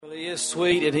He is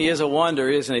sweet and He is a wonder,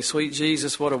 isn't He? Sweet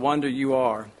Jesus, what a wonder you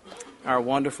are, our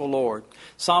wonderful Lord.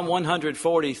 Psalm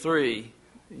 143,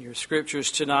 your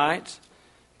scriptures tonight,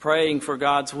 praying for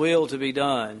God's will to be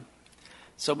done.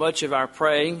 So much of our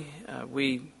praying,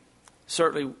 we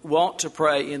certainly want to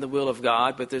pray in the will of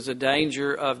God, but there's a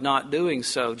danger of not doing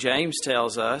so. James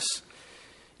tells us,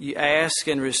 you ask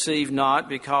and receive not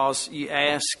because you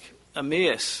ask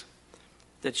amiss,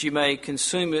 that you may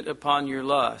consume it upon your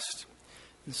lust.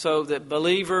 And so that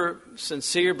believer,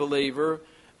 sincere believer,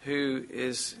 who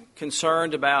is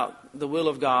concerned about the will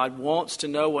of God, wants to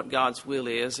know what God's will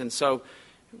is. And so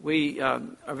we are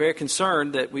very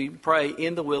concerned that we pray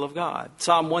in the will of God.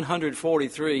 Psalm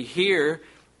 143, hear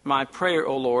my prayer,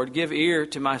 O Lord, give ear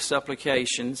to my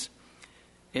supplications.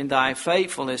 In thy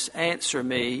faithfulness answer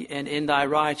me, and in thy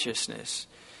righteousness.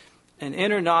 And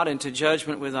enter not into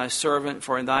judgment with thy servant,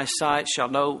 for in thy sight shall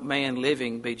no man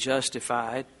living be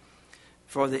justified.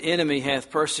 For the enemy hath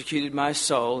persecuted my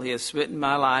soul. He hath smitten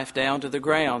my life down to the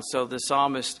ground. So the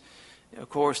psalmist, of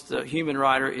course, the human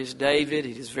writer is David.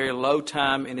 He is very low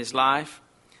time in his life.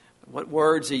 What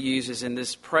words he uses in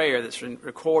this prayer that's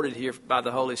recorded here by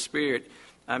the Holy Spirit.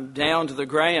 I'm down to the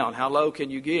ground. How low can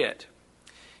you get?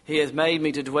 He hath made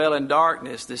me to dwell in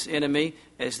darkness, this enemy,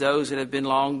 as those that have been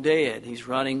long dead. He's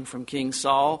running from King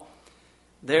Saul.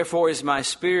 Therefore is my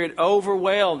spirit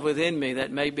overwhelmed within me.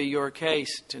 That may be your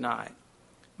case tonight.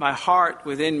 My heart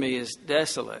within me is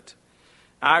desolate.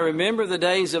 I remember the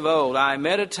days of old. I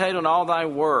meditate on all thy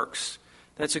works.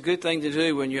 That's a good thing to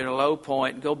do when you're in a low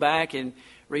point. Go back and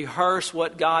rehearse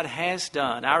what God has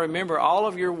done. I remember all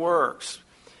of your works.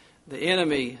 The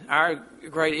enemy, our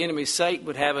great enemy, Satan,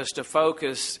 would have us to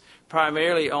focus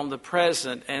primarily on the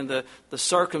present and the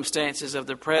circumstances of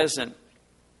the present,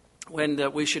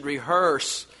 when we should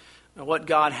rehearse what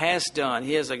God has done.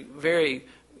 He has a very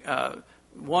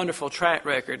wonderful track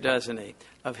record, doesn't he,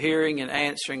 of hearing and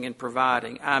answering and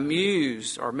providing. I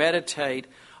muse or meditate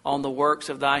on the works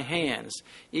of thy hands,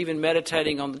 even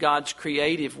meditating on God's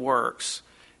creative works,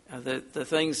 the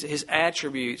things, his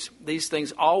attributes. These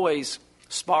things always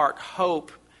spark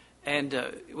hope and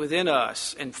within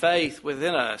us and faith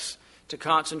within us to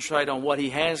concentrate on what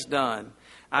he has done.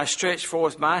 I stretch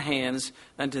forth my hands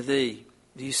unto thee.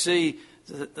 Do you see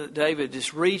David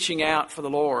just reaching out for the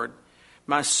Lord?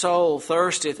 My soul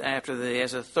thirsteth after thee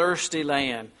as a thirsty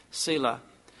land. Selah.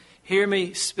 Hear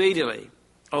me speedily,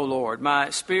 O Lord.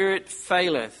 My spirit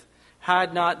faileth.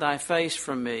 Hide not thy face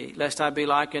from me, lest I be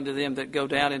like unto them that go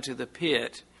down into the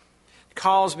pit.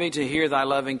 Cause me to hear thy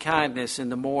loving kindness in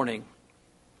the morning,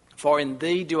 for in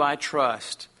thee do I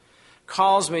trust.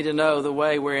 Cause me to know the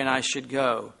way wherein I should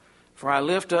go, for I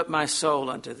lift up my soul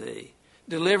unto thee.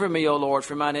 Deliver me, O Lord,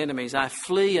 from mine enemies. I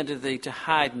flee unto thee to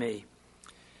hide me.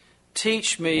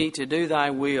 Teach me to do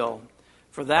thy will,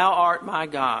 for thou art my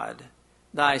God.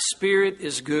 Thy spirit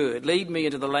is good. Lead me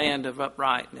into the land of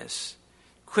uprightness.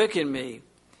 Quicken me.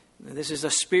 This is the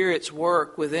Spirit's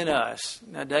work within us.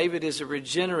 Now, David is a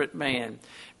regenerate man,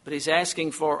 but he's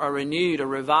asking for a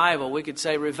revival. We could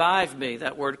say, revive me.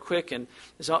 That word quicken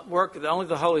is work that only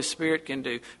the Holy Spirit can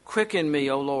do. Quicken me,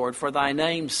 O Lord, for thy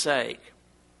name's sake.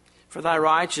 For thy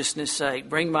righteousness' sake,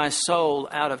 bring my soul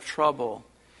out of trouble.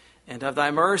 And of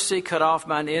thy mercy cut off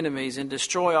mine enemies, and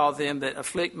destroy all them that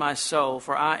afflict my soul,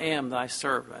 for I am thy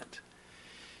servant.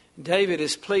 David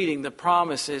is pleading the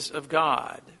promises of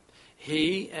God.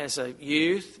 He, as a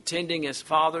youth, tending his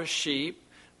father's sheep,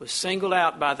 was singled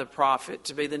out by the prophet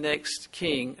to be the next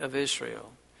king of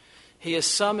Israel. He is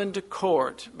summoned to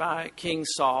court by King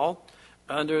Saul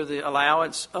under the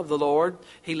allowance of the Lord.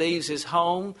 He leaves his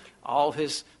home, all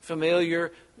his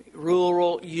familiar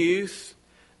rural youth,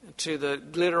 to the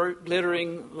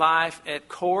glittering life at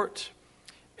court.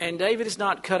 And David is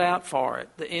not cut out for it.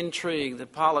 The intrigue, the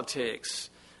politics,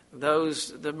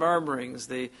 the murmurings,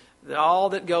 all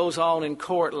that goes on in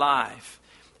court life.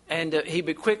 And he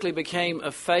quickly became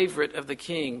a favorite of the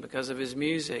king because of his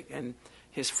music and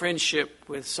his friendship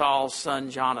with Saul's son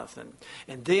Jonathan.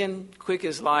 And then, quick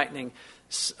as lightning,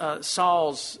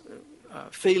 Saul's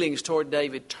feelings toward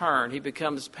David turn. He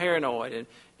becomes paranoid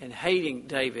and hating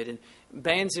David and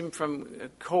bans him from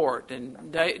court.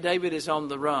 And David is on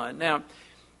the run. Now,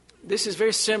 this is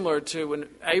very similar to when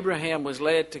Abraham was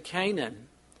led to Canaan,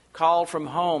 called from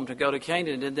home to go to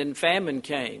Canaan, and then famine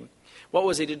came. What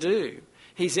was he to do?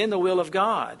 He's in the will of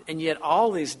God, and yet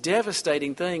all these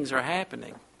devastating things are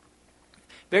happening.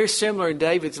 Very similar in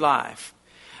David's life.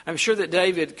 I'm sure that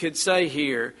David could say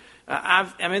here,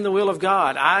 I'm in the will of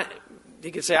God.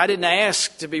 He could say, I didn't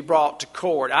ask to be brought to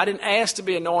court. I didn't ask to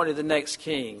be anointed the next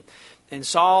king. And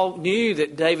Saul knew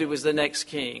that David was the next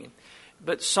king.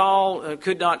 But Saul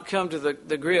could not come to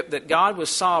the grip that God was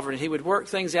sovereign. He would work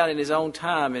things out in his own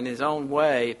time, in his own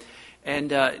way.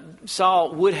 And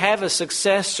Saul would have a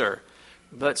successor.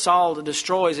 But Saul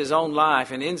destroys his own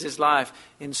life and ends his life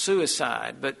in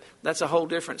suicide. But that's a whole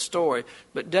different story.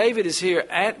 But David is here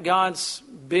at God's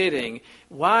bidding.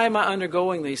 Why am I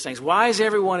undergoing these things? Why is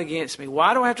everyone against me?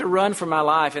 Why do I have to run for my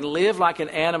life and live like an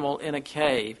animal in a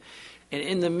cave? And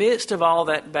in the midst of all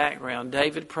that background,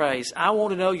 David prays, I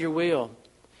want to know your will.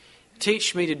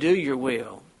 Teach me to do your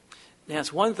will. Now,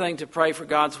 it's one thing to pray for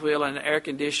God's will in an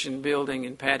air-conditioned building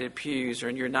and padded pews or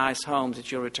in your nice homes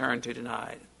that you'll return to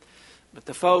tonight. But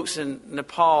the folks in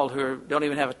Nepal who don't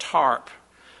even have a tarp,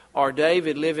 or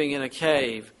David living in a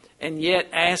cave, and yet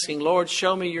asking, Lord,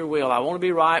 show me your will. I want to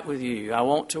be right with you. I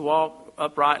want to walk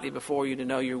uprightly before you to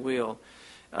know your will,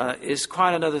 is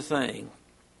quite another thing.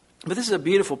 But this is a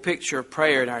beautiful picture of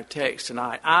prayer in our text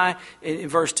tonight. In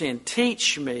verse 10,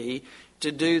 teach me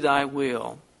to do thy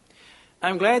will.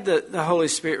 I'm glad that the Holy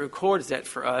Spirit records that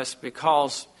for us,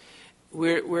 because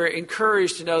we're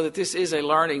encouraged to know that this is a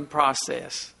learning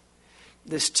process.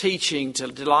 This teaching to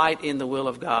delight in the will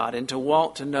of God and to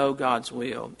want to know God's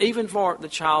will. Even for the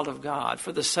child of God,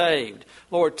 for the saved.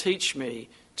 Lord, teach me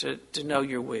to know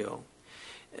your will.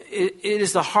 It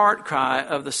is the heart cry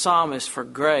of the psalmist for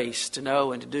grace to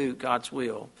know and to do God's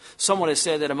will. Someone has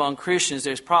said that among Christians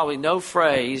there's probably no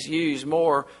phrase used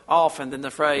more often than the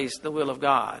phrase, the will of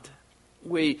God.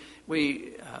 We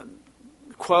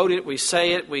quote it, we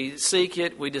say it, we seek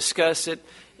it, we discuss it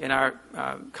in our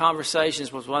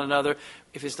conversations with one another.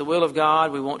 If it's the will of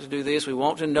God, we want to do this. We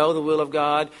want to know the will of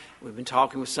God. We've been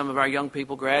talking with some of our young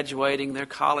people graduating, their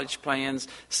college plans,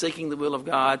 seeking the will of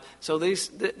God. So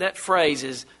that phrase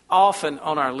is often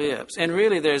on our lips. And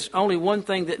really, there's only one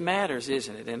thing that matters,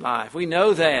 isn't it, in life? We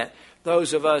know that,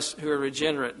 those of us who are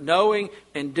regenerate. Knowing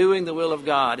and doing the will of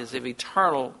God is of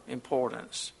eternal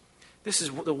importance. This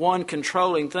is the one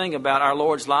controlling thing about our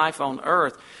Lord's life on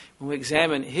earth when we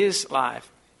examine His life.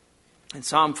 And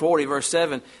Psalm 40, verse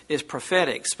 7, is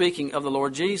prophetic, speaking of the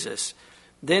Lord Jesus.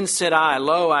 Then said I,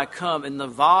 lo, I come. In the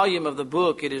volume of the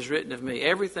book it is written of me.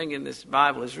 Everything in this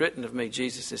Bible is written of me,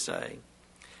 Jesus is saying.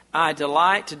 I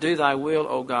delight to do thy will,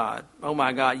 O God. O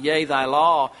my God, yea, thy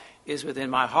law is within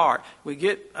my heart. We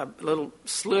get a little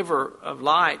sliver of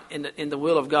light in the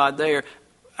will of God there.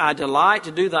 I delight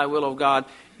to do thy will, O God.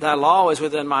 Thy law is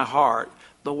within my heart.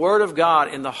 The word of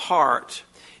God in the heart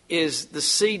is the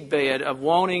seedbed of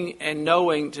wanting and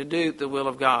knowing to do the will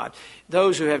of God.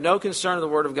 Those who have no concern of the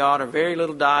Word of God or very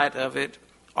little diet of it,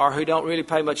 or who don't really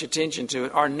pay much attention to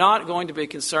it, are not going to be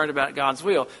concerned about God's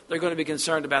will. They're going to be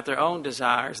concerned about their own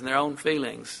desires and their own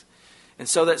feelings. And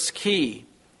so that's key.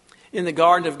 In the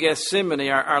Garden of Gethsemane,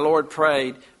 our Lord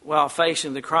prayed while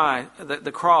facing the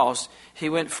cross. He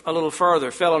went a little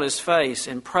further, fell on his face,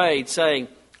 and prayed, saying,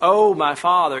 O my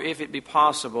Father, if it be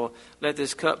possible, let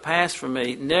this cup pass from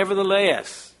me.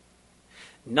 Nevertheless,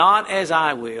 not as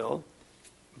I will,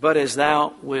 but as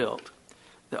thou wilt.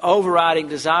 The overriding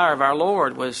desire of our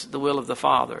Lord was the will of the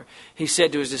Father. He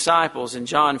said to his disciples in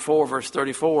John 4, verse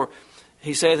 34,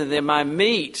 he said to them, my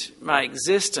meat, my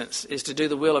existence, is to do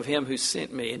the will of him who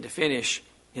sent me and to finish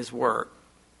his work.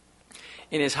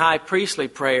 In his high priestly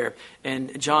prayer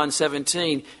in John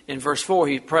 17, in verse 4,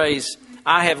 he prays,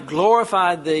 I have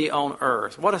glorified thee on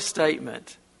earth. What a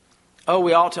statement. Oh,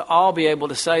 we ought to all be able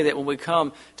to say that when we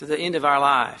come to the end of our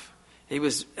life. He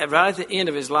was right at the end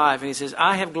of his life, and he says,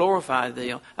 I have glorified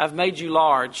thee. I've made you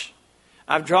large.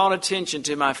 I've drawn attention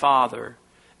to my Father,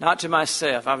 not to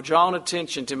myself. I've drawn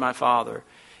attention to my Father.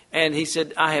 And he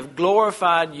said, I have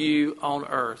glorified you on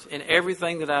earth in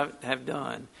everything that I have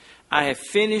done. I have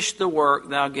finished the work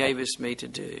thou gavest me to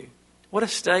do. What a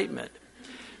statement.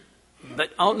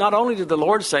 But not only did the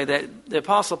Lord say that, the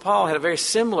Apostle Paul had a very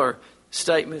similar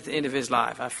statement at the end of his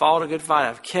life. I've fought a good fight.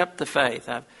 I've kept the faith.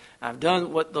 I've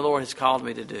done what the Lord has called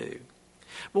me to do.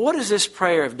 But what is this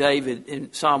prayer of David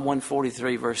in Psalm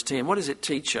 143, verse 10? What does it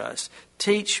teach us?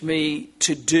 Teach me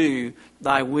to do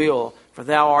thy will, for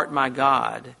thou art my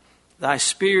God. Thy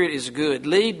spirit is good.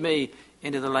 Lead me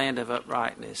into the land of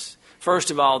uprightness.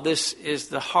 First of all, this is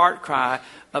the heart cry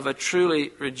of a truly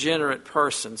regenerate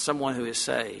person, someone who is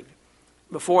saved.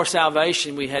 Before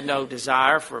salvation, we had no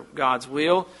desire for God's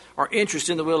will or interest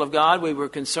in the will of God. We were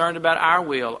concerned about our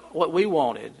will, what we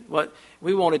wanted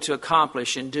to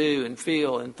accomplish and do and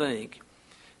feel and think.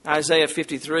 Isaiah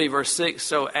 53, verse 6,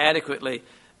 so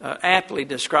aptly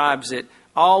describes it.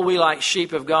 All we like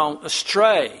sheep have gone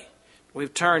astray.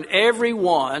 We've turned every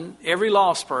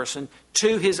lost person,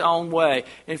 to his own way.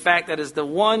 In fact, that is the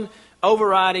one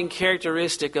overriding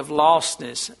characteristic of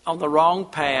lostness, on the wrong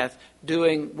path,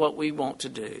 doing what we want to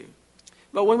do.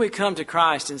 But when we come to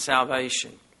Christ in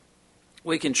salvation,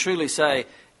 we can truly say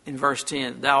in verse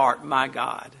 10, Thou art my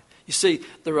God. You see,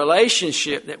 the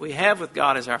relationship that we have with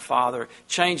God as our Father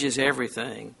changes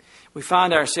everything. We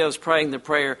find ourselves praying the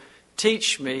prayer,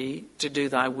 Teach me to do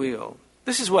thy will.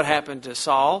 This is what happened to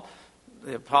Saul,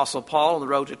 the Apostle Paul, on the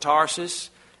road to Tarsus,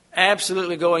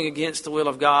 absolutely going against the will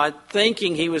of God,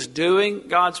 thinking he was doing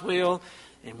God's will.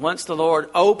 And once the Lord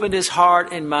opened his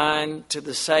heart and mind to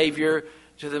the Savior,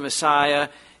 to the Messiah,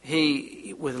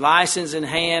 he, with license in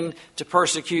hand to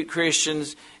persecute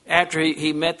Christians, after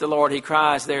he met the Lord, he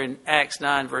cries there in Acts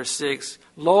 9, verse 6,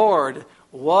 Lord,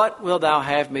 what wilt thou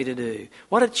have me to do?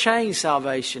 What a change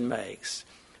salvation makes.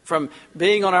 From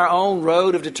being on our own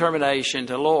road of determination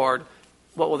to, Lord,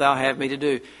 what wilt thou have me to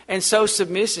do? And so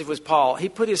submissive was Paul. He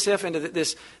put himself into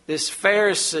this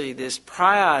Pharisee, this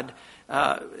proud,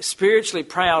 spiritually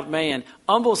proud man,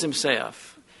 humbles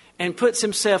himself and puts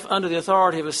himself under the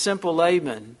authority of a simple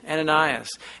layman, Ananias,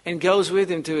 and goes with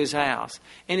him to his house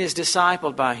and is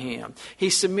discipled by him. He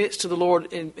submits to the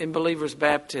Lord in believer's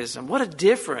baptism. What a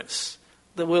difference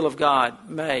the will of God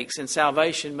makes and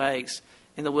salvation makes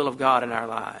in the will of God in our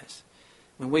lives.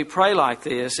 When we pray like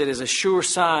this, it is a sure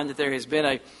sign that there has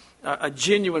been a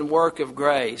genuine work of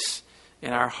grace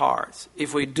in our hearts.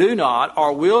 If we do not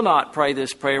or will not pray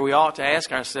this prayer, we ought to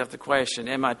ask ourselves the question,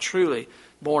 am I truly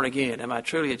born again? Am I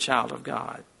truly a child of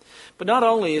God? But not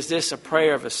only is this a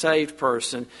prayer of a saved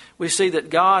person, we see that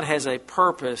God has a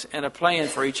purpose and a plan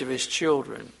for each of his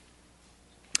children.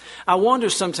 I wonder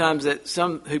sometimes that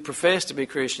some who profess to be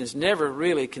Christians never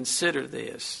really consider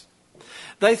this.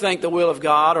 They think the will of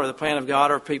God or the plan of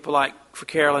God are people like for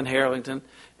Carolyn Harrington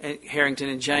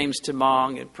and James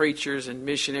Timong and preachers and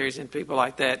missionaries and people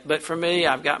like that. But for me,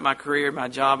 I've got my career, my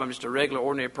job. I'm just a regular,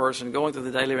 ordinary person going through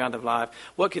the daily round of life.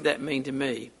 What could that mean to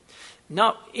me?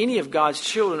 Not any of God's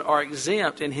children are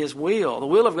exempt in his will. The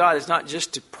will of God is not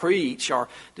just to preach or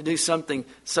to do something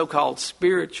so-called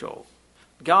spiritual.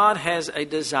 God has a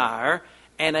desire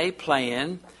and a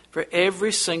plan for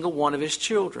every single one of his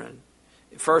children.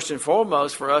 First and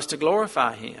foremost, for us to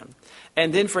glorify him.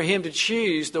 And then for him to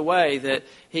choose the way that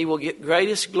he will get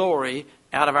greatest glory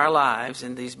out of our lives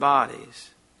in these bodies.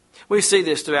 We see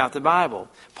this throughout the Bible.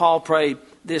 Paul prayed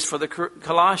this for the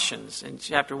Colossians. In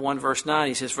chapter 1, verse 9,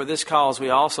 he says, For this cause we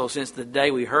also, since the day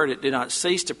we heard it, do not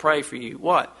cease to pray for you.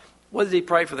 What? What did he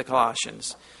pray for the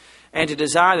Colossians? And to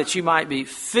desire that you might be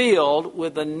filled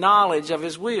with the knowledge of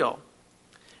his will.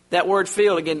 That word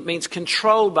filled, again, means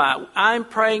controlled by. I'm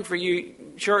praying for you,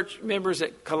 church members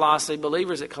at Colossae,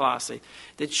 believers at Colossae,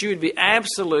 that you would be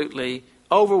absolutely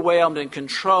overwhelmed and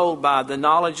controlled by the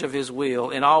knowledge of his will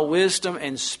in all wisdom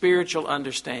and spiritual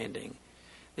understanding,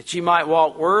 that you might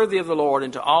walk worthy of the Lord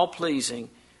into all pleasing,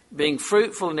 being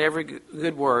fruitful in every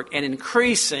good work and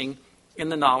increasing in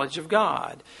the knowledge of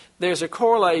God. There's a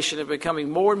correlation of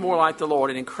becoming more and more like the Lord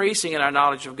and increasing in our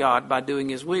knowledge of God by doing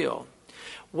his will.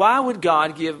 Why would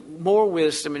God give more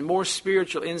wisdom and more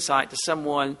spiritual insight to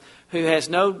someone who has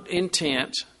no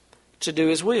intent to do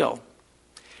his will?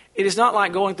 It is not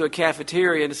like going through a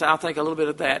cafeteria and say, I'll take a little bit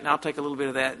of that, and I'll take a little bit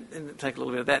of that, and take a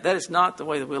little bit of that. That is not the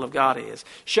way the will of God is.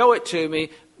 Show it to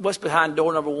me, what's behind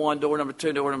door number 1, door number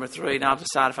 2, door number 3, and I'll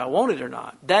decide if I want it or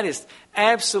not. That is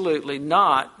absolutely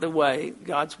not the way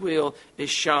God's will is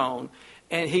shown.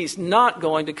 And he's not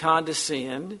going to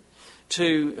condescend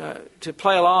to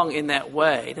play along in that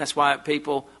way. That's why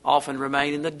people often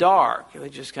remain in the dark. They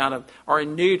just kind of are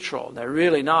in neutral. They're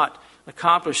really not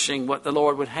accomplishing what the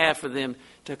Lord would have for them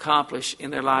to accomplish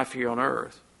in their life here on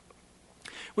earth.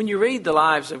 When you read the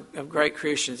lives of great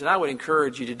Christians, and I would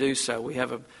encourage you to do so, we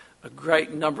have a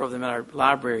great number of them in our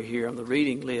library here on the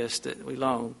reading list that we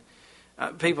loan.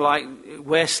 People like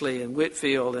Wesley and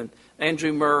Whitefield and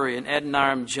Andrew Murray and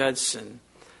Adoniram Judson,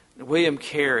 William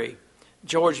Carey,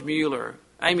 George Mueller,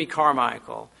 Amy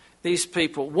Carmichael. These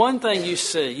people, one thing you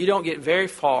see, you don't get very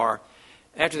far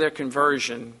after their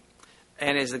conversion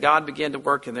and as God began to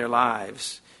work in their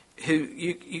lives, who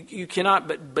you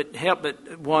cannot but help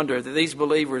but wonder that these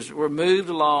believers were moved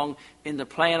along in the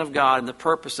plan of God and the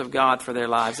purpose of God for their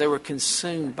lives. They were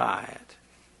consumed by it.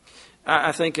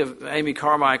 I think of Amy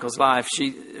Carmichael's life.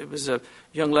 She was a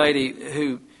young lady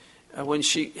who, when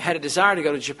she had a desire to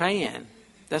go to Japan,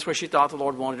 that's where she thought the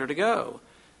Lord wanted her to go.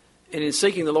 And in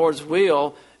seeking the Lord's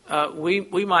will,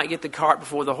 we might get the cart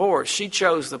before the horse. She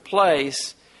chose the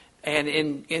place, and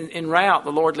in route,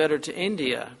 the Lord led her to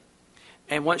India.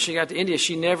 And once she got to India,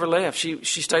 she never left. She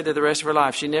stayed there the rest of her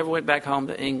life. She never went back home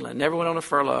to England, never went on a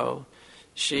furlough.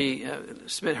 She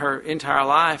spent her entire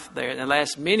life there, the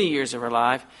last many years of her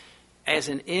life, as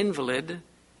an invalid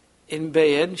in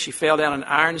bed. She fell down an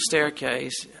iron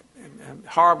staircase,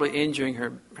 horribly injuring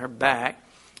her back.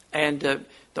 And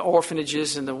the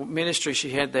orphanages and the ministry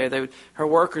she had there, her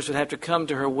workers would have to come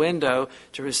to her window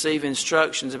to receive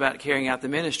instructions about carrying out the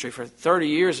ministry. For 30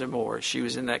 years or more, she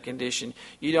was in that condition.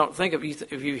 You don't think of,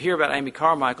 if you hear about Amy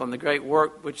Carmichael and the great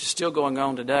work which is still going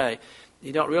on today,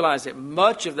 you don't realize that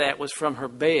much of that was from her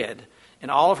bed and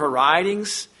all of her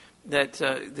writings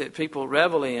that people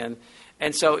revel in.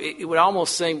 And so it would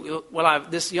almost seem,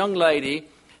 this young lady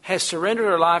has surrendered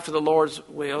her life to the Lord's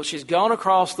will. She's gone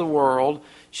across the world.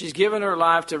 She's given her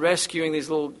life to rescuing these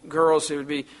little girls who would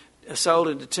be sold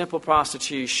into temple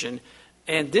prostitution.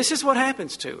 And this is what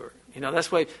happens to her. That's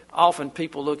the way often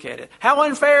people look at it. How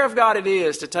unfair of God it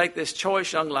is to take this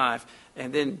choice young life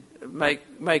and then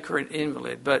make her an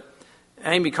invalid. But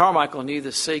Amy Carmichael knew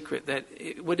the secret that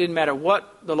it didn't matter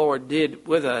what the Lord did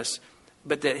with us,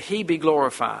 but that He be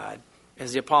glorified,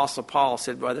 as the Apostle Paul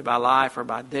said, whether by life or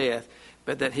by death,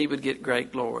 but that He would get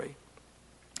great glory.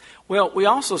 Well, we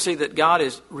also see that God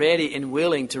is ready and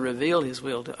willing to reveal His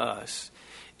will to us.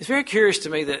 It's very curious to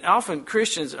me that often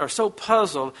Christians are so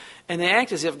puzzled and they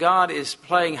act as if God is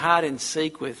playing hide and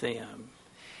seek with them.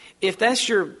 If that's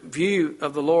your view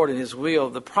of the Lord and His will,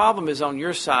 the problem is on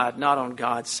your side, not on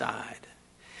God's side.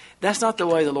 That's not the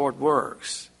way the Lord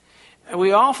works.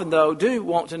 We often, though, do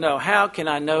want to know, how can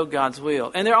I know God's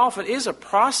will? And there often is a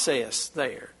process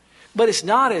there. But it's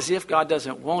not as if God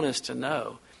doesn't want us to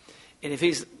know. And if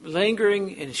He's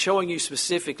lingering and showing you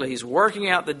specifically, He's working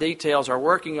out the details or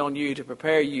working on you to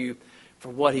prepare you for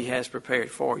what He has prepared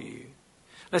for you.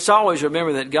 Let's always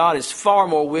remember that God is far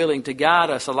more willing to guide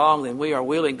us along than we are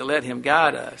willing to let Him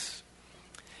guide us.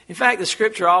 In fact, the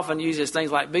Scripture often uses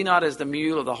things like, be not as the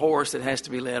mule or the horse that has to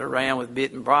be led around with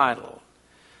bit and bridle.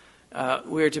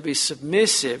 We are to be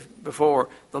submissive before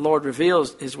the Lord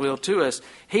reveals His will to us.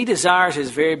 He desires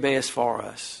His very best for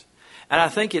us. And I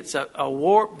think it's a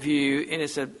warped view, and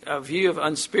it's a view of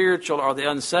unspiritual or the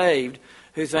unsaved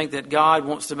who think that God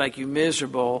wants to make you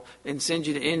miserable and send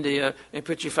you to India and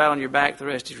put you flat on your back the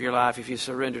rest of your life if you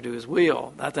surrender to His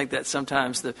will. I think that's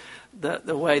sometimes the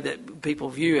way that people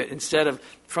view it, instead of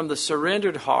from the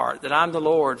surrendered heart that I'm the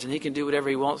Lord's and He can do whatever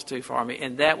He wants to for me,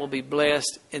 and that will be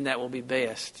blessed and that will be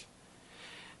best.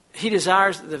 He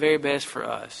desires the very best for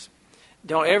us.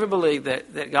 Don't ever believe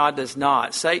that God does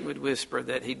not. Satan would whisper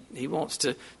that he wants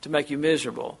to make you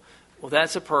miserable. Well,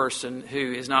 that's a person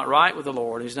who is not right with the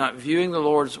Lord, who's not viewing the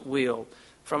Lord's will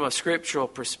from a scriptural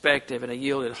perspective and a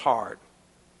yielded heart.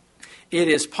 It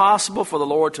is possible for the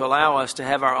Lord to allow us to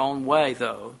have our own way,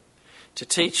 though, to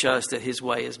teach us that His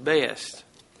way is best.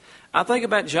 I think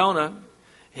about Jonah.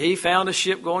 He found a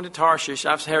ship going to Tarshish.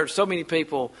 I've heard so many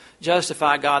people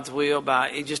justify God's will by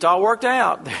it just all worked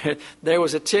out. There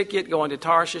was a ticket going to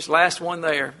Tarshish, last one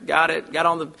there. Got it. Got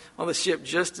on the ship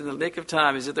just in the nick of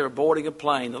time as if they were boarding a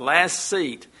plane, the last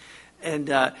seat.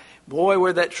 And boy,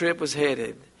 where that trip was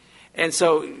headed. And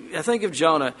so I think of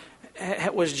Jonah.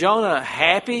 Was Jonah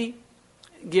happy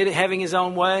having his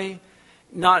own way,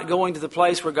 not going to the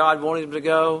place where God wanted him to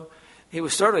go? He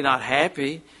was certainly not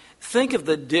happy. Think of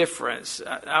the difference.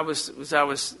 I was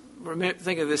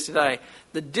thinking of this today.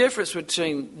 The difference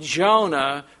between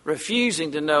Jonah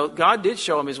refusing to know, God did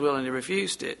show him His will and he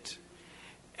refused it,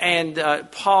 and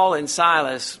Paul and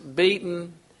Silas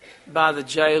beaten by the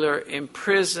jailer,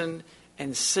 imprisoned,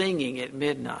 and singing at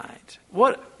midnight.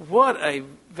 What a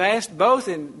vast, both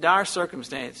in dire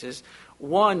circumstances,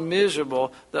 one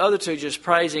miserable, the other two just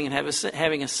praising and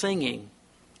having a singing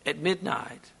at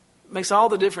midnight. Makes all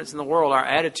the difference in the world, our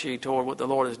attitude toward what the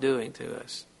Lord is doing to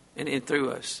us and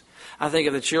through us. I think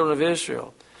of the children of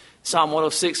Israel. Psalm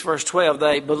 106, verse 12.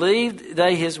 Then believed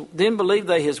they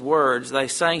His words. They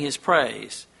sang His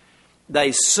praise.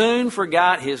 They soon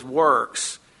forgot His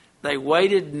works. They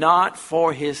waited not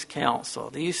for His counsel.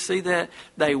 Do you see that?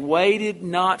 They waited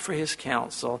not for His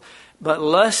counsel, but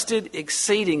lusted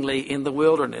exceedingly in the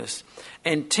wilderness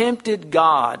and tempted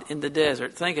God in the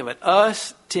desert. Think of it.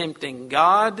 Us tempting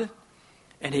God.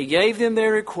 And He gave them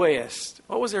their request.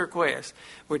 What was their request?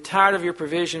 We're tired of your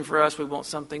provision for us. We want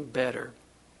something better.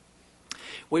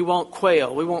 We want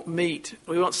quail. We want meat.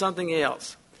 We want something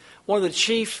else. One of the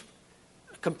chief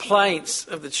complaints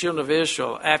of the children of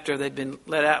Israel after they'd been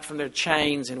let out from their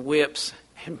chains and whips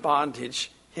and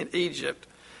bondage in Egypt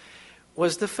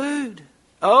was the food.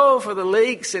 Oh, for the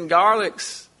leeks and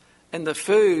garlics and the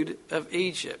food of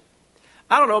Egypt.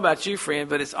 I don't know about you, friend,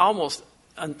 but it's almost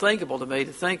unthinkable to me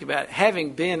to think about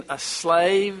having been a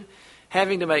slave,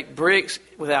 having to make bricks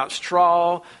without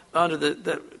straw under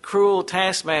the cruel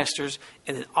taskmasters,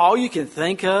 and then all you can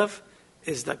think of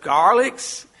is the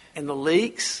garlics and the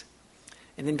leeks.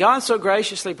 And then God so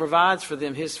graciously provides for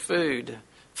them His food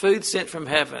food sent from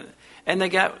heaven, and they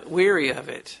got weary of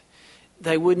it.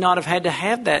 They would not have had to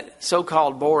have that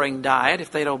so-called boring diet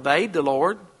if they'd obeyed the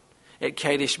Lord at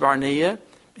Kadesh Barnea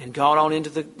and gone on into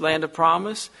the land of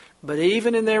promise. But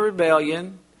even in their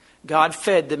rebellion, God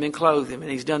fed them and clothed them. And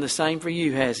He's done the same for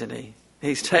you, hasn't He?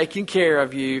 He's taken care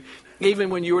of you even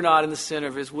when you were not in the center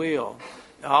of His will.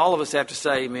 All of us have to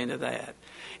say amen to that.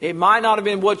 It might not have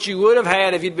been what you would have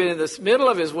had if you'd been in the middle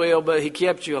of His will, but He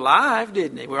kept you alive,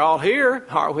 didn't He? We're all here,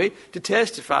 aren't we, to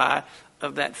testify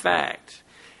of that fact.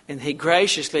 And He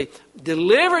graciously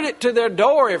delivered it to their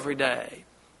door every day.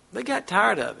 They got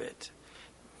tired of it.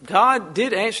 God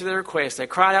did answer their request. They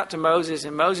cried out to Moses,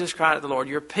 and Moses cried to the Lord,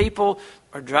 your people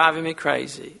are driving me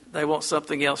crazy. They want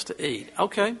something else to eat.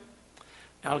 Okay,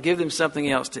 I'll give them something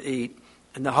else to eat.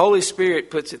 And the Holy Spirit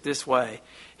puts it this way.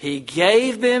 He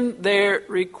gave them their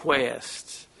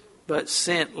requests, but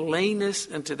sent leanness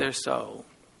into their soul.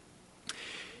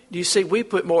 Do you see, we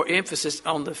put more emphasis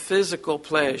on the physical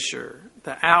pleasure,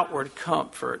 the outward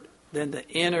comfort, than the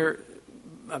inner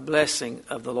blessing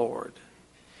of the Lord.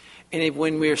 And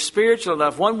when we're spiritual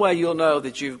enough, one way you'll know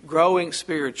that you're growing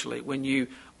spiritually, when you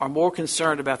are more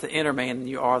concerned about the inner man than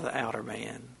you are the outer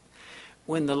man.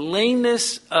 When the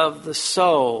leanness of the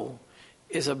soul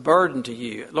is a burden to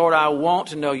you. Lord, I want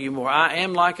to know you more. I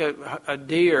am like a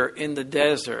deer in the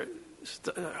desert,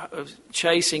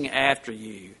 chasing after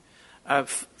you. I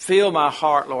feel my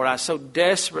heart, Lord. I so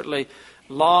desperately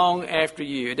long after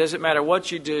you. It doesn't matter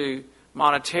what you do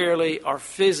monetarily or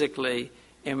physically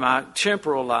in my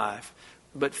temporal life,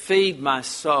 but feed my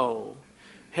soul.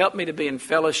 Help me to be in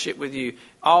fellowship with you.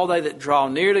 All they that draw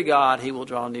near to God, He will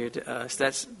draw near to us.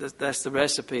 That's the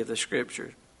recipe of the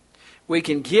Scripture. We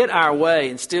can get our way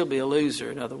and still be a loser,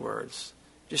 in other words.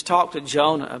 Just talk to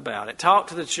Jonah about it. Talk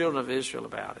to the children of Israel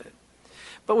about it.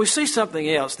 But we see something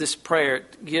else this prayer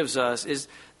gives us is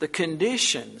the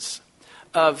conditions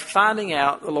of finding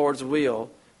out the Lord's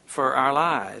will for our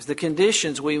lives. The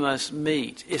conditions we must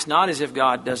meet. It's not as if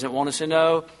God doesn't want us to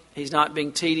know. He's not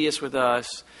being tedious with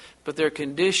us. But there are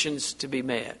conditions to be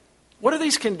met. What are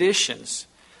these conditions?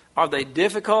 Are they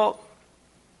difficult?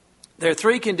 There are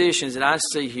three conditions that I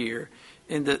see here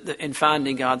in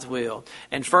finding God's will.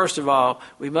 And first of all,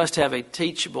 we must have a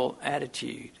teachable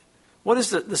attitude. What does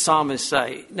the psalmist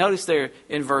say? Notice there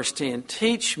in verse 10,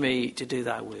 teach me to do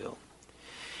thy will.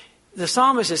 The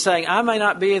psalmist is saying, I may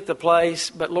not be at the place,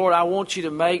 but Lord, I want you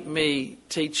to make me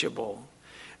teachable.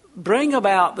 Bring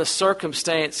about the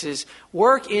circumstances,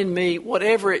 work in me,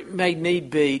 whatever it may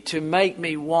need be, to make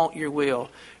me want your will.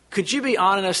 Could you be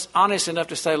honest enough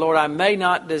to say, Lord, I may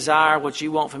not desire what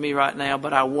you want for me right now,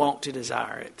 but I want to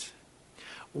desire it.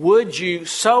 Would you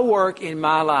so work in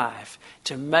my life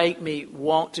to make me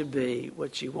want to be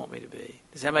what you want me to be?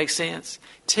 Does that make sense?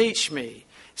 Teach me.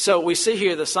 So we see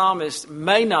here the psalmist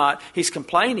may not, he's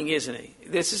complaining, isn't he?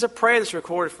 This is a prayer that's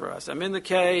recorded for us. I'm in the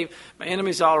cave, my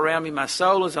enemy's all around me, my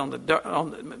soul is on the dirt,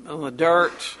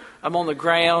 I'm on the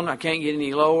ground, I can't get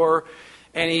any lower.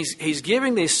 And he's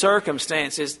giving these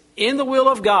circumstances in the will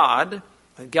of God.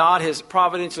 God has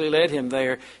providentially led him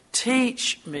there.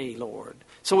 Teach me, Lord.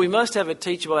 So we must have a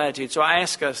teachable attitude. So I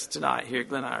ask us tonight here at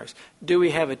Glen Iris, do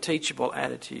we have a teachable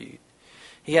attitude?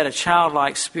 He had a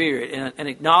childlike spirit and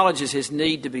acknowledges his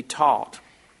need to be taught.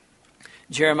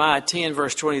 Jeremiah 10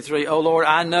 verse 23, O Lord,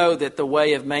 I know that the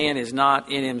way of man is not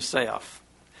in himself.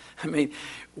 I mean,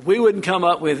 we wouldn't come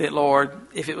up with it, Lord,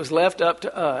 if it was left up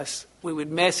to us. We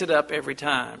would mess it up every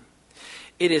time.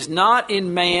 It is not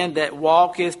in man that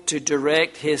walketh to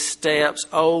direct his steps.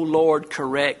 O Lord,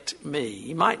 correct me.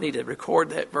 You might need to record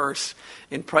that verse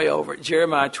and pray over it.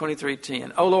 Jeremiah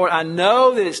 23:10. O Lord, I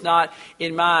know that it's not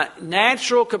in my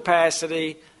natural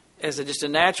capacity as just a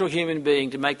natural human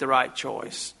being to make the right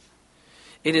choice.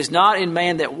 It is not in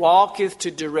man that walketh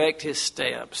to direct his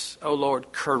steps. O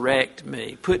Lord, correct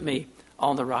me. Put me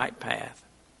on the right path.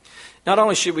 Not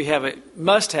only should we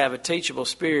must have a teachable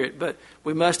spirit, but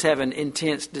we must have an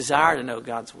intense desire to know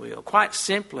God's will. Quite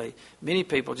simply, many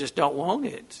people just don't want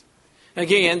it.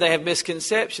 Again, they have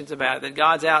misconceptions about it, that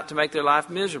God's out to make their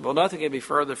life miserable. Nothing can be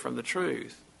further from the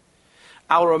truth.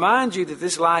 I will remind you that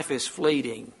this life is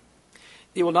fleeting.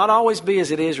 It will not always be as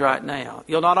it is right now.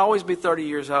 You'll not always be 30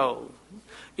 years old.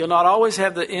 You'll not always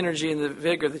have the energy and the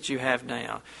vigor that you have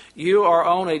now. You are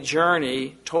on a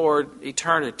journey toward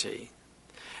eternity.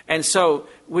 And so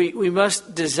we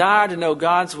must desire to know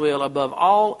God's will above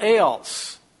all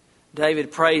else.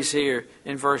 David prays here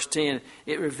in verse 10.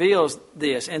 It reveals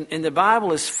this. And the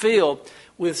Bible is filled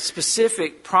with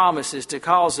specific promises to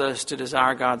cause us to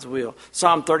desire God's will.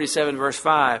 Psalm 37 verse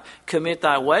 5. Commit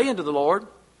thy way unto the Lord.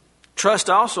 Trust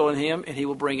also in him, and he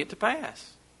will bring it to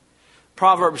pass.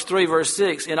 Proverbs 3 verse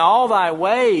 6, in all thy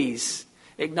ways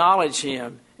acknowledge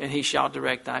him, and he shall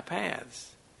direct thy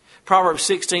paths. Proverbs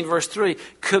 16 verse 3,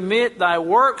 commit thy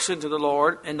works unto the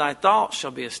Lord, and thy thoughts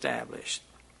shall be established.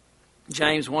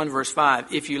 James 1 verse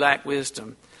 5, if you lack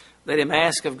wisdom, let him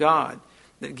ask of God,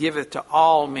 that giveth to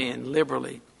all men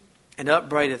liberally, and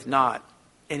upbraideth not,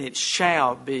 and it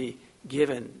shall be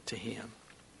given to him.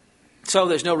 So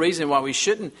there's no reason why we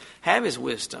shouldn't have his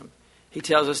wisdom. He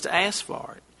tells us to ask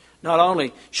for it. Not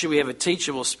only should we have a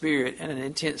teachable spirit and an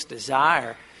intense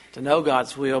desire to know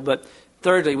God's will, but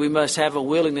thirdly, we must have a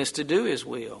willingness to do his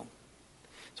will.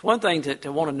 It's one thing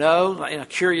to want to know in a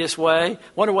curious way,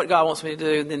 wonder what God wants me to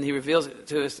do, and then he reveals it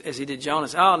to us as he did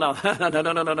Jonas. Oh, no,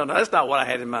 no, that's not what I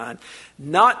had in mind.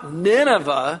 Not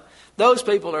Nineveh. Those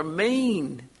people are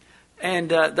mean.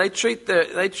 And they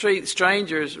treat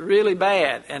strangers really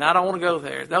bad, and I don't want to go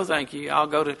there. No, thank you. I'll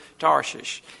go to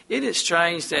Tarshish. It is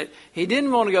strange that he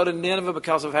didn't want to go to Nineveh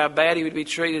because of how bad he would be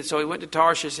treated, so he went to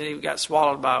Tarshish and he got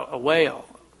swallowed by a whale.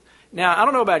 Now, I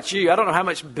don't know about you. I don't know how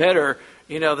much better,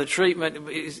 the treatment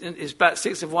is about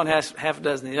 6 of one, half a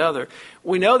dozen the other.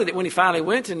 We know that when he finally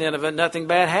went to Nineveh, nothing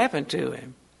bad happened to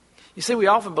him. You see, we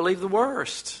often believe the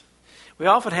worst. We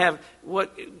often have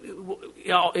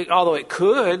although it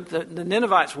could, the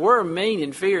Ninevites were mean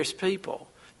and fierce people.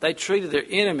 They treated their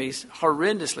enemies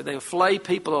horrendously. They would flay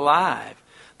people alive.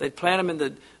 They'd plant them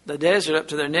in the desert up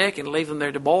to their neck and leave them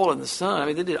there to boil in the sun. I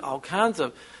mean, they did all kinds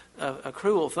of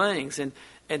cruel things. And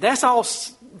that's all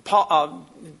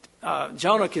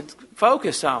Jonah could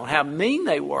focus on, how mean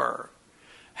they were,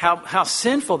 how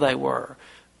sinful they were.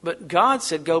 But God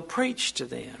said, go preach to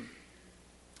them.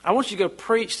 I want you to go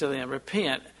preach to them,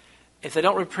 repent. If they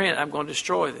don't repent, I'm going to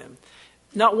destroy them.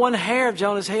 Not one hair of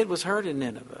Jonah's head was hurt in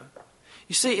Nineveh.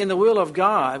 You see, in the will of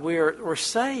God, we're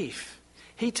safe.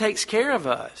 He takes care of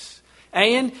us.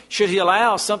 And should he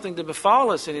allow something to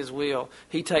befall us in his will,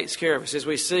 he takes care of us. As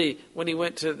we see when he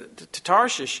went to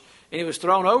Tarshish and he was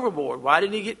thrown overboard, why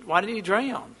did he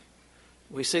drown?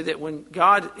 We see that when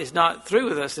God is not through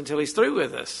with us until he's through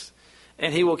with us.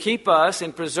 And he will keep us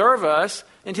and preserve us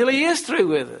until he is through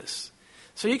with us.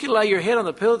 So you can lay your head on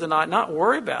the pillow tonight, not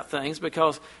worry about things,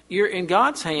 because you're in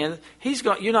God's hand. He's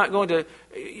going to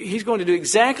do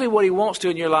exactly what he wants to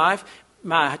in your life.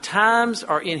 My times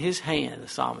are in his hand, the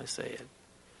psalmist said.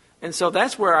 And so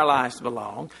that's where our lives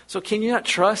belong. So can you not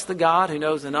trust the God who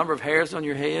knows the number of hairs on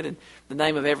your head and the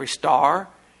name of every star?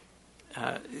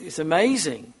 It's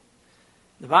amazing.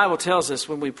 The Bible tells us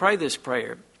when we pray this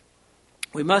prayer,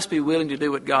 we must be willing to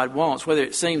do what God wants, whether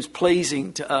it seems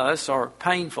pleasing to us or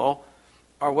painful,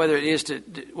 or whether it is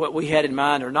what we had in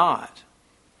mind or not.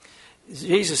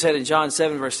 Jesus said in John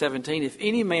 7, verse 17, if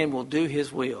any man will do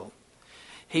his will,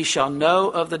 he shall know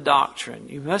of the doctrine.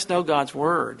 You must know God's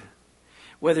word,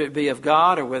 whether it be of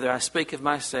God or whether I speak of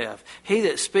myself. He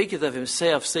that speaketh of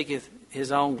himself seeketh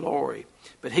his own glory.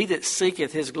 But he that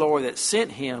seeketh his glory that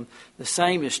sent him, the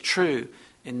same is true,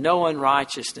 and no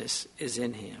unrighteousness is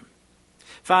in him.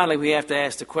 Finally, we have to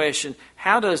ask the question,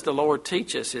 how does the Lord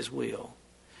teach us his will?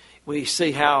 We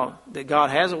see how that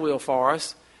God has a will for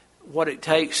us, what it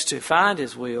takes to find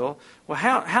his will. Well,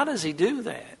 how does he do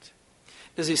that?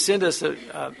 Does he send us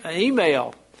an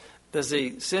email? Does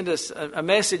he send us a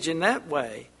message in that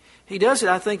way? He does it,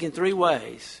 I think, in 3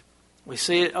 ways. We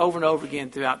see it over and over again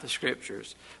throughout the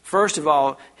Scriptures. First of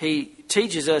all, he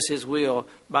teaches us his will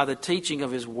by the teaching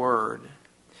of his word.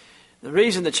 The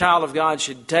reason the child of God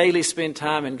should daily spend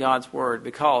time in God's word,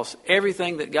 because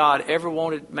everything that God ever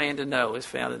wanted man to know is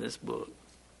found in this book.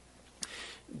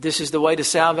 This is the way to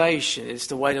salvation. It's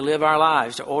the way to live our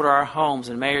lives, to order our homes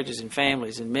and marriages and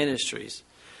families and ministries.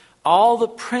 All the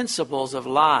principles of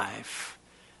life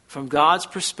from God's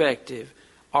perspective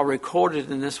are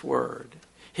recorded in this word.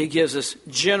 He gives us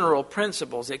general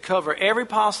principles that cover every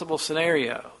possible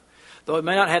scenario. Though it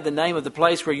may not have the name of the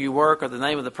place where you work or the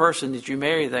name of the person that you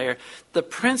marry there, the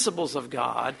principles of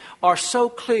God are so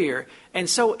clear and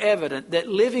so evident that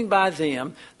living by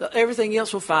them, everything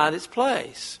else will find its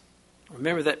place.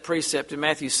 Remember that precept in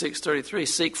Matthew 6:33,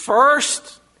 seek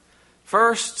first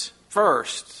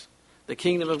the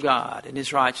kingdom of God and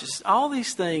his righteousness. All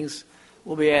these things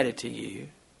will be added to you.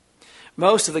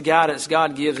 Most of the guidance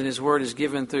God gives in his word is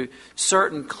given through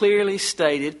certain clearly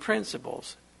stated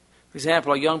principles. For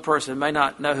example, a young person may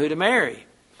not know who to marry,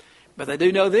 but they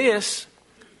do know this.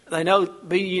 They know,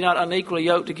 be ye not unequally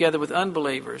yoked together with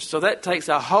unbelievers. So that takes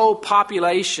a whole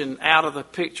population out of the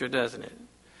picture, doesn't it?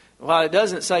 While it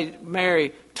doesn't say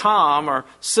marry Tom or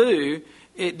Sue,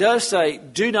 it does say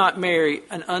do not marry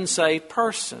an unsaved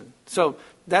person. So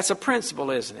that's a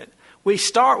principle, isn't it? We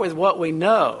start with what we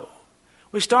know.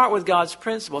 We start with God's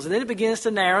principles, and then it begins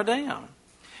to narrow down.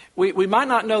 We might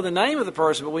not know the name of the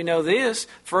person, but we know this.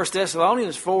 1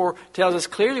 Thessalonians 4 tells us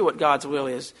clearly what God's will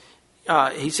is.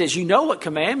 He says, you know what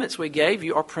commandments we gave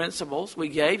you, or principles we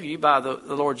gave you by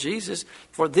the Lord Jesus,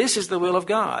 for this is the will of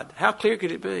God. How clear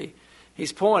could it be?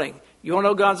 He's pointing. You want to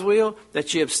know God's will?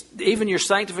 That even your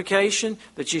sanctification,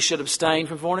 that you should abstain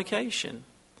from fornication.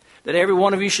 That every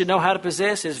one of you should know how to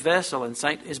possess his vessel and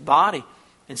his body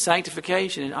in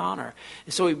sanctification and honor.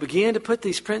 And so we begin to put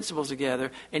these principles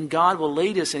together, and God will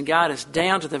lead us and guide us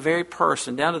down to the very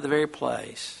person, down to the very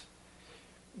place.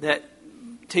 That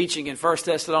teaching in 1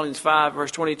 Thessalonians 5,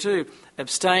 verse 22,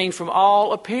 abstain from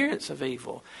all appearance of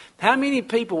evil. How many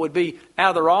people would be out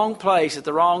of the wrong place at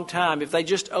the wrong time if they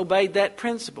just obeyed that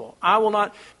principle? I will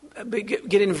not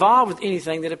get involved with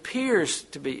anything that appears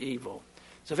to be evil.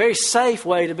 It's a very safe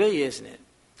way to be, isn't it?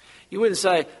 You wouldn't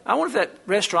say, I wonder if that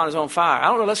restaurant is on fire. I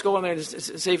don't know, let's go in there and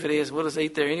see if it is. We'll just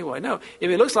eat there anyway. No, if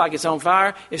it looks like it's on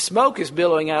fire, if smoke is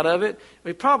billowing out of it,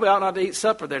 we probably ought not to eat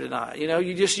supper there tonight.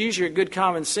 You just use your good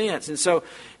common sense. And so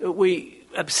we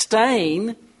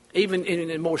abstain, even in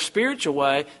a more spiritual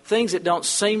way, things that don't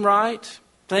seem right,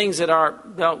 things that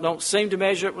don't seem to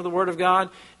measure up with the Word of God.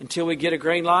 Until we get a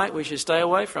green light, we should stay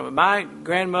away from it. My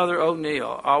grandmother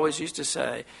O'Neill always used to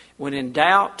say, when in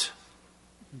doubt,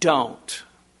 don't.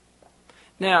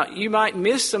 Now, you might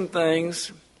miss some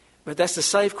things, but that's the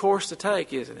safe course to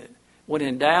take, isn't it? When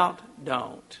in doubt,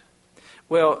 don't.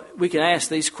 Well, we can ask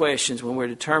these questions when we're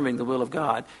determining the will of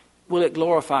God. Will it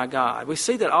glorify God? We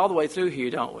see that all the way through here,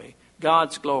 don't we?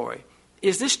 God's glory.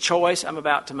 Is this choice I'm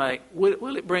about to make,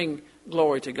 will it bring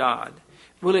glory to God?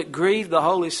 Will it grieve the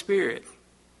Holy Spirit?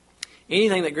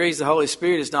 Anything that grieves the Holy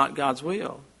Spirit is not God's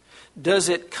will. Does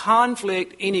it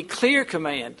conflict any clear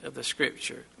command of the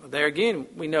Scripture? Well, there again,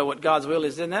 we know what God's will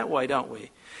is in that way, don't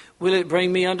we? Will it bring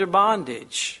me under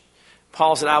bondage?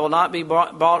 Paul said, I will not be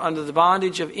brought under the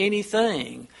bondage of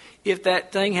anything. If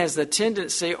that thing has the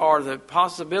tendency or the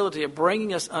possibility of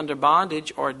bringing us under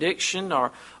bondage or addiction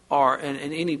or in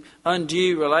any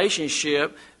undue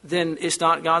relationship, then it's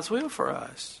not God's will for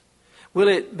us. Will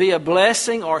it be a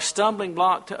blessing or stumbling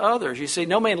block to others? You see,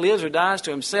 no man lives or dies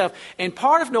to himself. And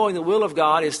part of knowing the will of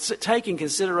God is taking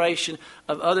consideration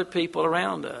of other people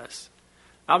around us.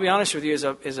 I'll be honest with you, as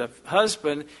a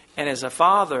husband and as a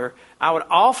father, I would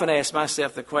often ask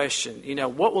myself the question,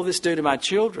 what will this do to my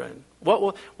children?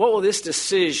 What will this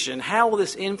decision, how will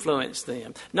this influence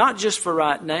them? Not just for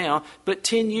right now, but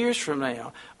 10 years from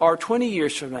now or 20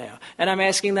 years from now. And I'm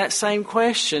asking that same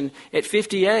question at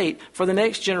 58 for the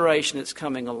next generation that's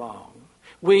coming along.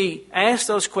 We ask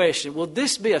those questions, will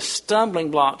this be a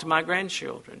stumbling block to my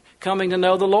grandchildren coming to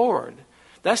know the Lord?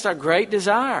 That's our great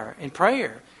desire and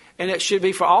prayer. And it should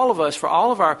be for all of us, for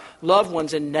all of our loved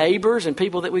ones and neighbors and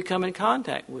people that we come in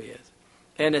contact with.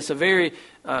 And it's a very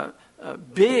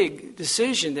big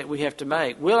decision that we have to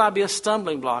make. Will I be a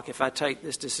stumbling block if I take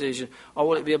this decision, or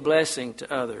will it be a blessing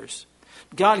to others?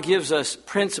 God gives us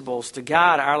principles to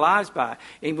guide our lives by.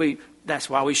 And that's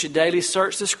why we should daily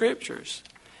search the Scriptures.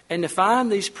 And to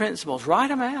find these principles, write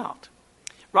them out.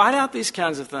 Write out these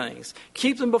kinds of things.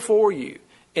 Keep them before you.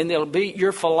 And they'll be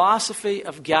your philosophy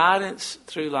of guidance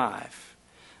through life.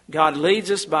 God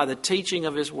leads us by the teaching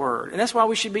of His Word. And that's why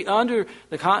we should be under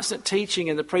the constant teaching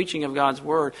and the preaching of God's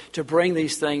Word to bring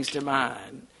these things to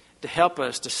mind, to help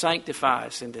us, to sanctify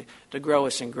us, and to grow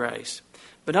us in grace.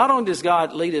 But not only does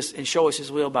God lead us and show us His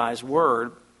will by His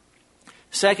Word,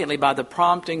 secondly, by the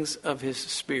promptings of His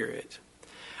Spirit.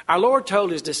 Our Lord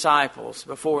told His disciples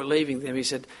before leaving them, He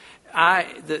said,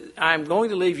 I'm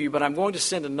going to leave you, but I'm going to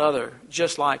send another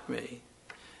just like me.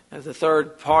 The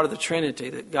third part of the Trinity,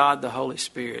 that God, the Holy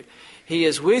Spirit. He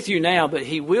is with you now, but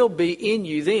He will be in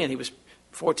you then. He was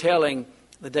foretelling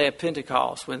the day of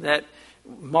Pentecost, when that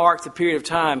marked the period of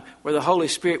time where the Holy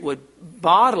Spirit would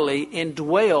bodily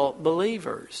indwell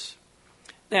believers.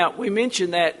 Now, we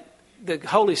mentioned that the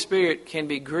Holy Spirit can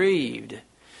be grieved.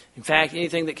 In fact,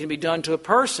 anything that can be done to a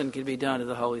person can be done to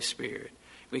the Holy Spirit.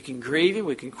 We can grieve Him,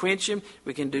 we can quench Him,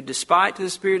 we can do despite to the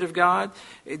Spirit of God.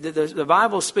 The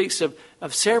Bible speaks of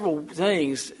several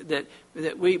things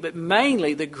but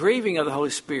mainly the grieving of the Holy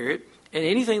Spirit, and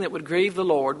anything that would grieve the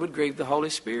Lord would grieve the Holy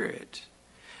Spirit.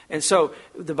 And so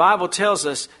the Bible tells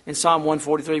us in Psalm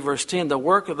 143 verse 10, the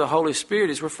work of the Holy Spirit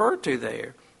is referred to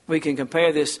there. We can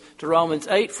compare this to Romans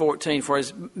 8:14, for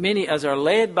as many as are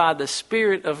led by the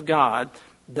Spirit of God,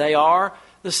 they are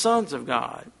the sons of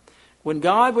God. When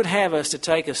God would have us to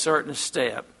take a certain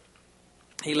step,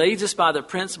 He leads us by the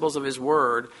principles of His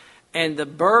Word and the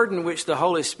burden which the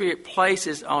Holy Spirit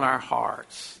places on our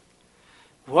hearts.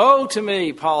 Woe to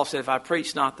me, Paul said, if I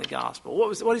preach not the gospel.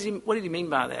 What did he mean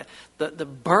by that? The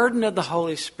burden of the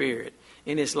Holy Spirit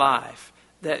in his life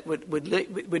that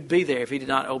would be there if he did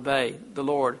not obey the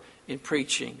Lord in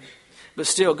preaching. But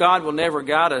still, God will never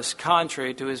guide us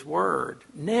contrary to his word.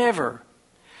 Never.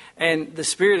 And the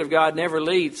Spirit of God never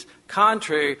leads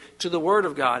contrary to the Word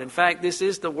of God. In fact, this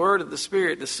is the Word of the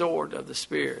Spirit, the sword of the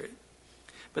Spirit.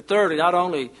 But thirdly, not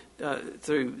only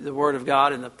through the Word of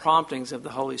God and the promptings of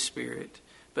the Holy Spirit,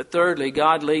 but thirdly,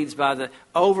 God leads by the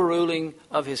overruling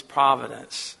of his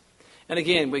providence. And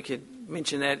again, we could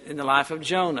mention that in the life of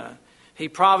Jonah. He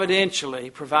providentially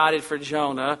provided for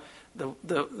Jonah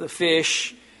the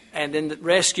fish and then the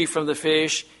rescue from the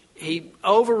fish. He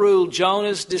overruled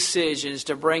Jonah's decisions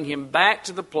to bring him back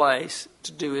to the place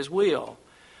to do his will.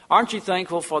 Aren't you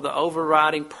thankful for the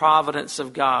overriding providence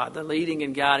of God, the leading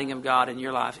and guiding of God in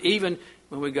your life, even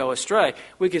when we go astray?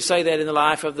 We could say that in the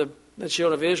life of the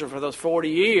children of Israel for those 40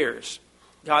 years.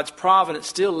 God's providence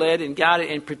still led and guided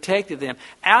and protected them.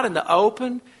 Out in the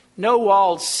open, no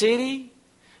walled city,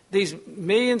 these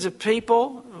millions of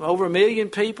people, over 1 million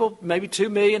people, maybe 2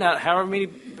 million, however many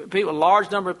people, a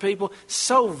large number of people,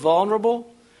 so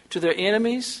vulnerable to their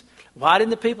enemies. Why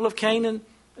didn't the people of Canaan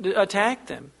attack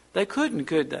them? They couldn't,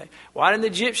 could they? Why didn't the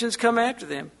Egyptians come after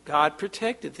them? God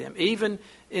protected them, even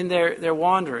in their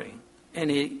wandering. And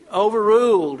he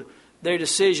overruled their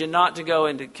decision not to go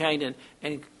into Canaan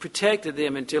and protected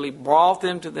them until he brought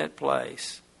them to that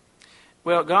place.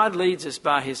 Well, God leads us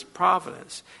by his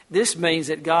providence. This means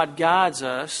that God guides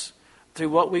us through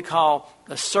what we call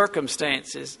the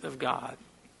circumstances of God.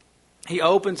 He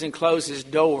opens and closes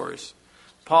doors.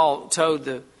 Paul told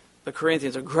the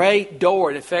Corinthians, a great door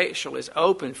and effectual is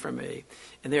opened for me,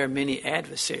 and there are many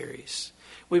adversaries.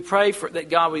 We pray for that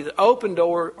God will either open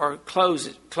door or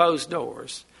close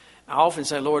doors. I often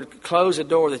say, Lord, close a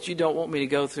door that you don't want me to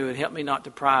go through and help me not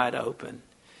to pry it open.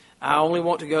 I only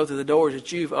want to go through the doors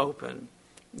that you've opened.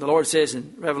 The Lord says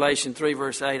in Revelation 3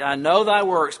 verse 8, I know thy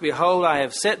works. Behold, I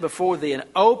have set before thee an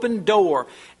open door,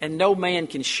 and no man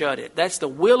can shut it. That's the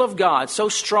will of God, so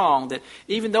strong that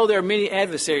even though there are many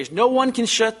adversaries, no one can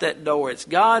shut that door. It's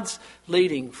God's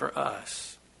leading for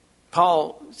us.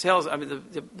 Paul tells,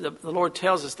 the Lord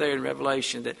tells us there in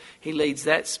Revelation that he leads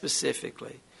that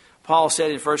specifically. Paul said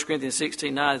in 1 Corinthians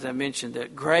 16:9, as I mentioned,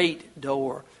 that great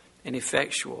door and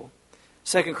effectual.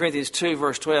 2 Corinthians 2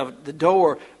 verse 12, the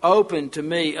door opened to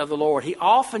me of the Lord. He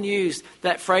often used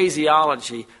that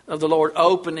phraseology of the Lord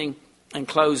opening and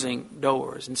closing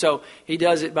doors. And so he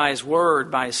does it by his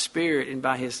word, by his spirit, and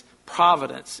by his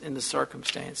providence in the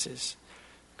circumstances.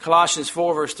 Colossians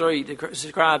 4 verse 3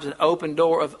 describes an open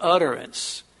door of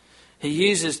utterance. He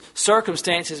uses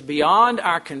circumstances beyond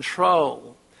our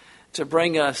control to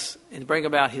bring us and bring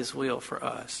about his will for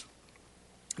us.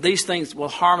 These things will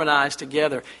harmonize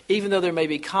together, even though there may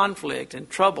be conflict and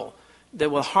trouble. They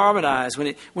will harmonize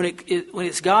when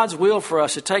it's God's will for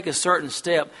us to take a certain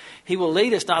step. He will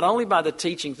lead us not only by the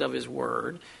teachings of his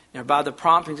word, by the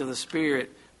promptings of the Spirit,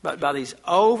 but by these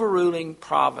overruling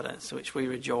providence which we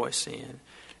rejoice in.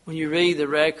 When you read the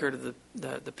record of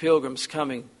the pilgrims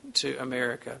coming to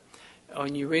America,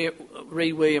 when you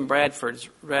read William Bradford's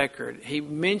record, he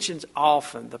mentions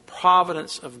often the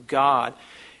providence of God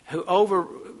who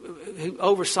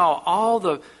oversaw all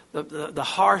the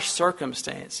harsh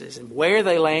circumstances and where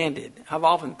they landed. I've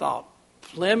often thought,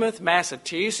 Plymouth,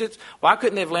 Massachusetts, why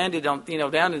couldn't they have landed on,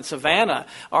 down in Savannah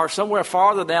or somewhere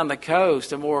farther down the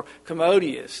coast and more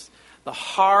commodious? The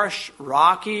harsh,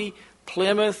 rocky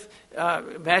Plymouth,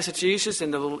 Massachusetts,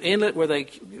 and the little inlet where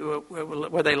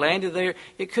they landed there,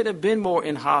 it couldn't have been more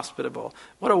inhospitable.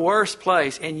 What a worse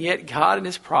place. And yet God in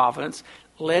his providence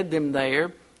led them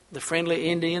there, the friendly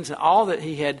Indians, and all that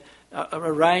he had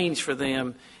arranged for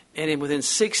them. And within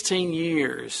 16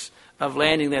 years of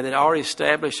landing there, they'd already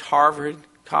established Harvard,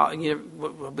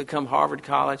 become Harvard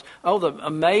College. Oh, the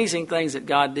amazing things that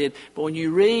God did. But when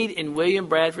you read in William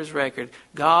Bradford's record,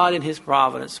 God in his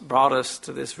providence brought us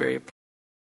to this very place.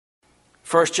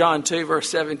 1 John 2 verse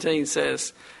 17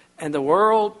 says, and the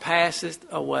world passeth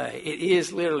away. It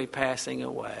is literally passing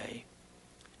away.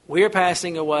 We're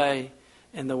passing away,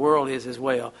 and the world is as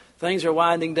well. Things are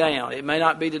winding down. It may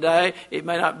not be today. It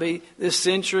may not be this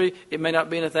century. It may not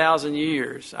be in 1,000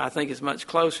 years. I think it's much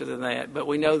closer than that. But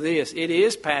we know this. It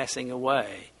is passing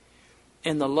away.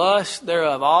 And the lust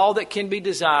thereof, all that can be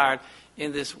desired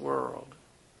in this world.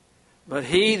 But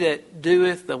he that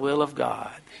doeth the will of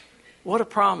God. What a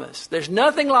promise. There's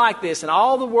nothing like this in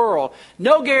all the world.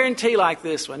 No guarantee like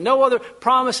this one. No other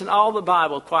promise in all the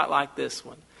Bible quite like this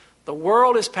one. The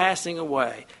world is passing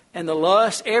away. And the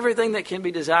lust, everything that can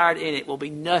be desired in it, will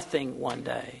be nothing one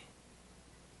day.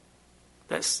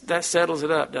 That settles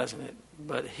it up, doesn't it?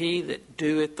 But he that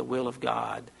doeth the will of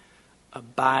God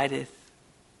abideth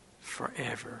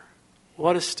forever.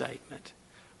 What a statement.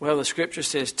 Well, the Scripture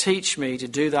says, teach me to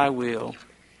do thy will,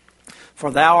 for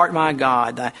thou art my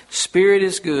God. Thy Spirit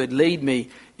is good. Lead me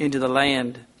into the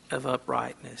land of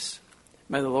uprightness.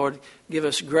 May the Lord give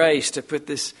us grace to put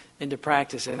this into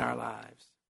practice in our lives.